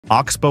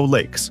Oxbow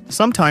lakes.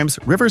 Sometimes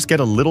rivers get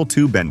a little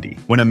too bendy.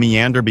 When a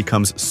meander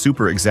becomes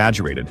super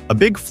exaggerated, a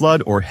big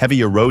flood or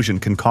heavy erosion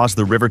can cause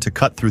the river to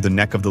cut through the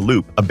neck of the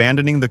loop,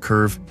 abandoning the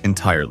curve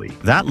entirely.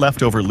 That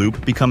leftover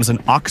loop becomes an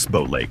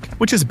oxbow lake,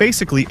 which is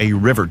basically a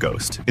river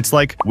ghost. It's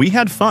like, we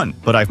had fun,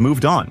 but I've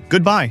moved on.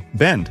 Goodbye,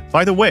 bend.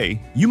 By the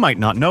way, you might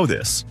not know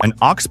this. An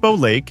oxbow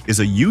lake is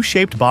a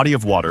U-shaped body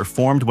of water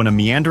formed when a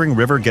meandering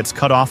river gets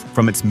cut off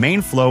from its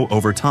main flow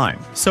over time.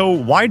 So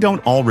why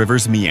don't all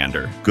rivers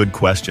meander? Good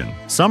question.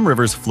 Some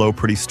rivers flow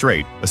pretty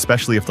straight,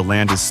 especially if the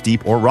land is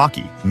steep or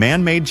rocky.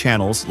 Man-made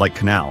channels, like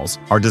canals,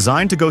 are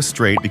designed to go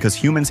straight because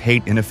humans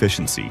hate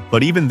inefficiency.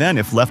 But even then,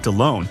 if left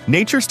alone,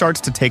 nature starts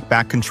to take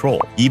back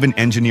control. Even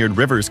engineered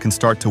rivers can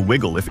start to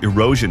wiggle if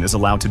erosion is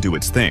allowed to do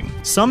its thing.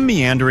 Some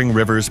meandering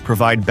rivers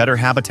provide better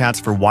habitats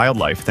for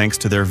wildlife thanks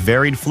to their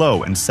varied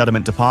flow and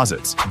sediment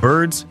deposits.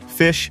 Birds,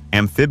 fish,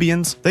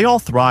 amphibians, they all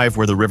thrive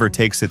where the river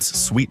takes its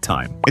sweet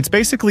time. It's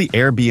basically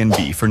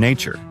Airbnb for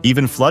nature.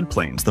 Even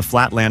floodplains, the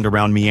flat land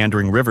around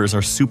meandering rivers,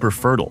 are super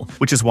fertile,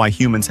 which is why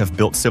humans have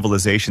built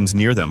civilizations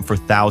near them for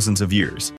thousands of years.